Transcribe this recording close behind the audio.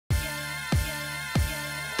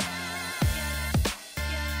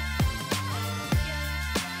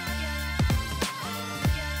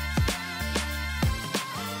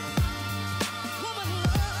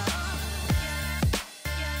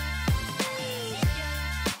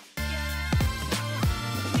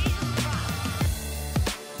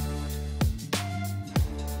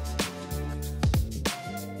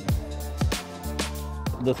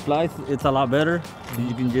The splice, it's a lot better.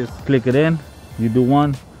 You can just click it in, you do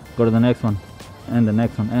one, go to the next one, and the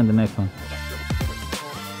next one, and the next one.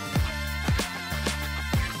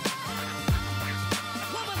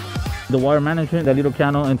 The wire management, the little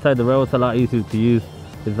candle inside the rail is a lot easier to use.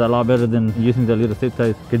 It's a lot better than using the little zip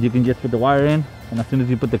ties because you can just put the wire in, and as soon as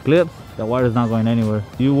you put the clips, the wire is not going anywhere.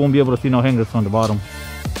 You won't be able to see no hangers on the bottom.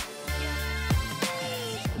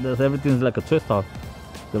 Everything's like a twist off.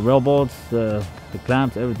 The rail bolts, the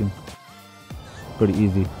clamps, everything. Pretty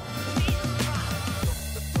easy.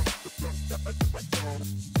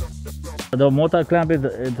 The multi-clamp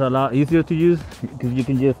it's a lot easier to use because you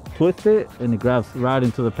can just twist it and it grabs right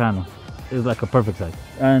into the panel. It's like a perfect size.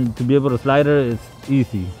 And to be able to slide it, it's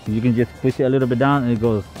easy. You can just push it a little bit down and it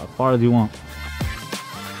goes as far as you want.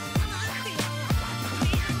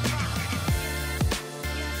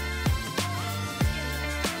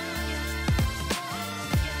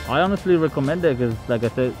 I honestly recommend it because, like I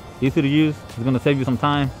said, easy to use. It's gonna save you some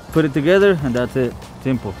time. Put it together and that's it.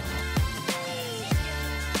 Simple.